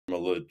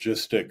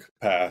logistic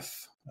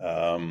path.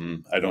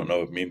 I don't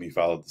know if Mimi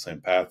followed the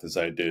same path as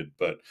I did,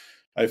 but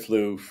I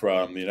flew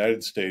from the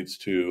United States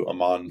to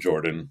Amman,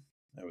 Jordan.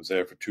 I was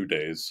there for 2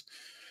 days.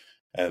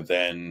 And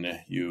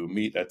then you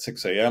meet at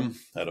 6 a.m.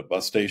 at a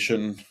bus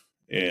station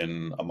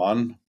in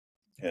Amman,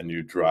 and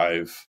you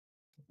drive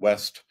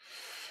west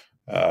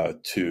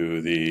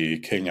to the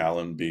King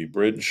Allenby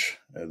Bridge,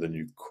 and then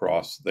you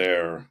cross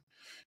there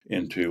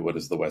into what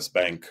is the West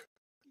Bank.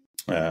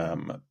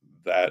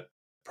 That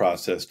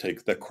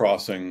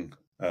crossing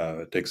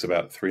takes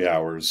about 3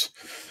 hours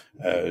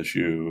as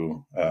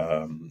you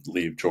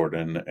leave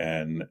Jordan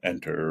and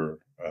enter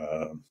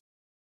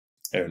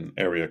an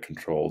area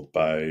controlled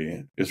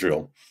by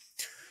Israel.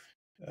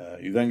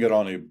 You then get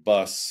on a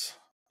bus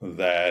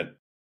that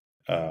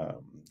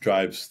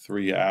drives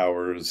 3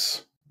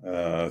 hours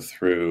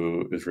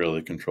through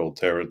Israeli-controlled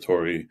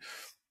territory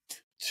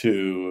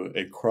to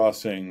a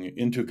crossing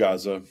into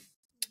Gaza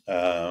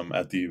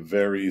at the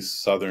very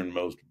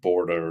southernmost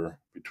border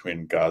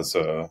between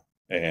Gaza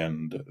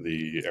and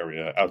the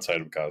area outside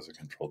of Gaza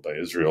controlled by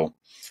Israel.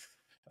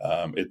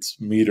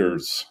 It's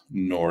meters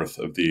north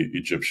of the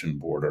Egyptian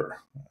border.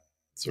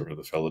 Sort of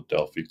the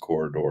Philadelphia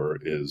corridor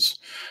is.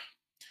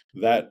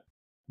 That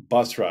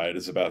bus ride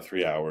is about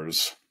 3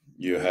 hours.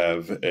 You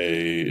have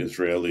a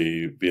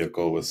Israeli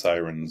vehicle with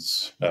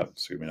sirens, not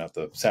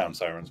the sound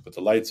sirens, but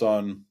the lights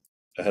on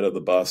ahead of the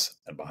bus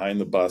and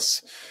behind the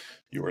bus.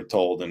 You were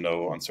told in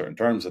no uncertain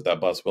terms that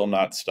bus will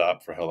not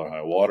stop for hell or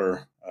high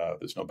water.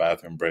 There's no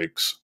bathroom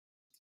breaks.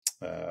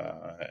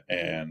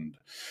 And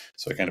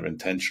so I kind of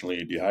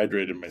intentionally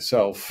dehydrated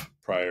myself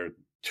prior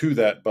to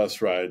that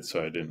bus ride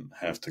so I didn't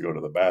have to go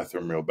to the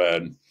bathroom real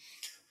bad.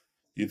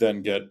 You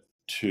then get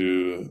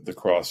to the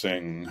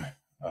crossing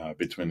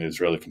between the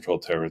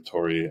Israeli-controlled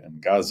territory and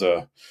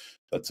Gaza.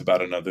 That's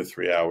about another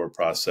 3-hour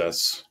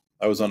process.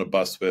 I was on a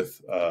bus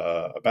with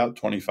about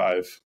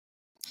 25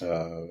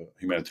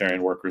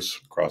 humanitarian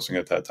workers crossing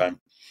at that time.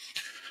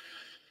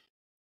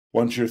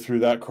 Once you're through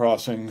that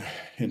crossing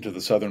into the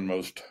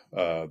southernmost,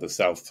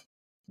 the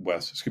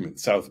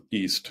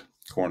southeast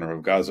corner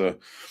of Gaza,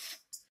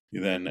 you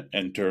then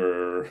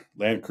enter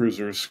land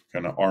cruisers,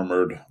 kind of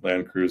armored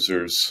land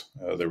cruisers.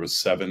 There was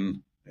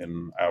 7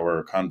 in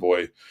our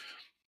convoy,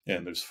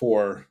 and there's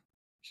 4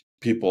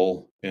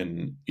 people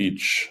in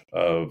each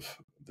of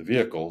the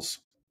vehicles.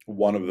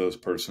 One of those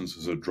persons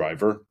is a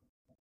driver,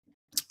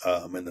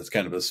 and that's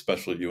kind of a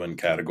special UN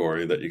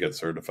category that you get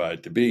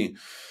certified to be.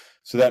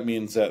 So that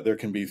means that there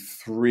can be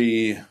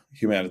 3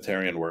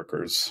 humanitarian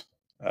workers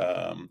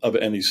of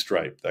any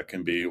stripe. That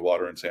can be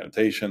water and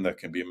sanitation, that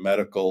can be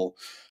medical.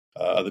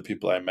 Other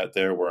people I met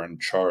there were in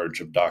charge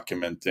of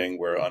documenting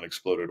where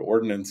unexploded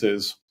ordnance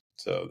is.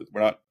 So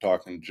we're not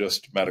talking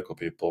just medical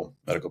people.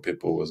 Medical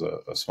people was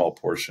a small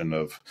portion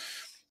of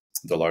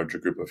the larger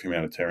group of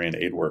humanitarian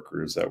aid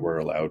workers that were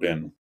allowed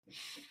in.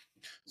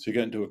 So you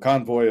get into a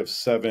convoy of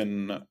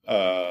 7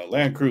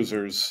 land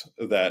cruisers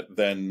that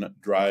then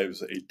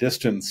drives a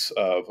distance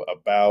of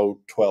about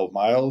 12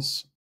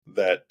 miles.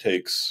 That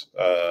takes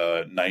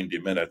 90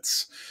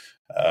 minutes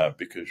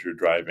because you're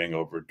driving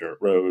over dirt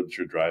roads,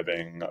 you're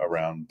driving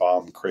around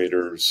bomb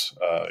craters,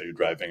 you're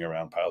driving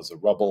around piles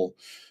of rubble.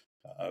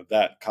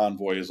 That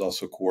convoy is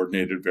also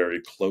coordinated very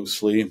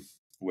closely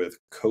with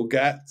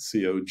COGAT,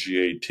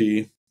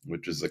 C-O-G-A-T,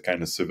 which is a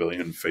kind of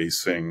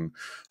civilian-facing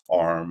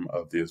arm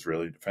of the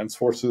Israeli Defense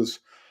Forces.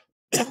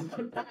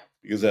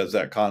 Because as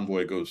that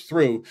convoy goes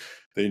through,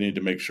 they need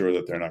to make sure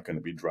that they're not going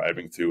to be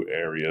driving through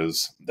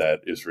areas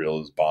that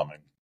Israel is bombing.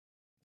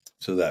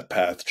 So that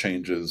path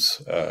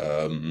changes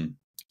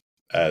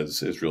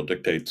as Israel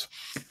dictates.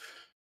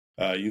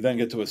 You then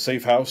get to a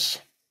safe house,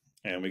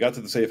 and we got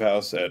to the safe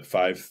house at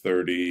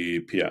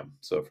 5:30 p.m.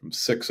 So from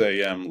 6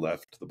 a.m.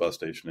 left the bus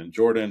station in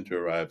Jordan to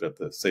arrive at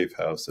the safe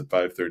house at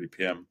 5:30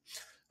 p.m.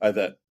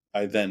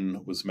 I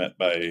then was met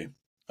by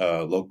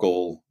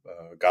local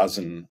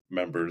Gazan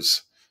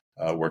members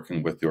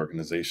working with the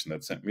organization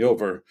that sent me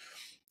over,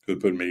 who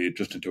put me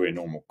just into a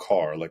normal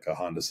car, like a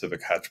Honda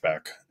Civic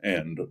hatchback,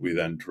 and we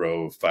then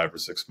drove 5 or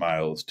 6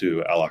 miles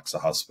to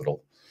Al-Aqsa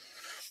Hospital.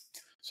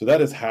 So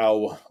that is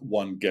how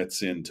one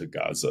gets into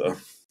Gaza.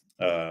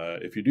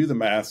 If you do the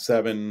math,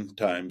 7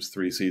 times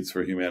 3 seats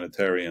for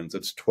humanitarians,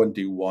 it's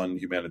 21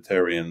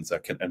 humanitarians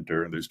that can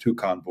enter. And there's 2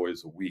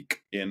 convoys a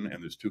week in,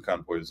 and there's 2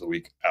 convoys a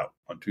week out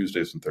on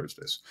Tuesdays and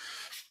Thursdays.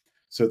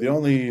 So the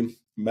only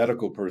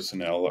medical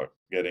personnel are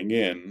getting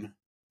in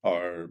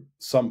are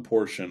some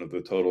portion of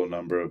the total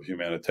number of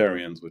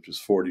humanitarians, which is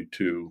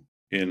 42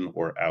 in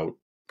or out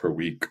per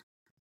week.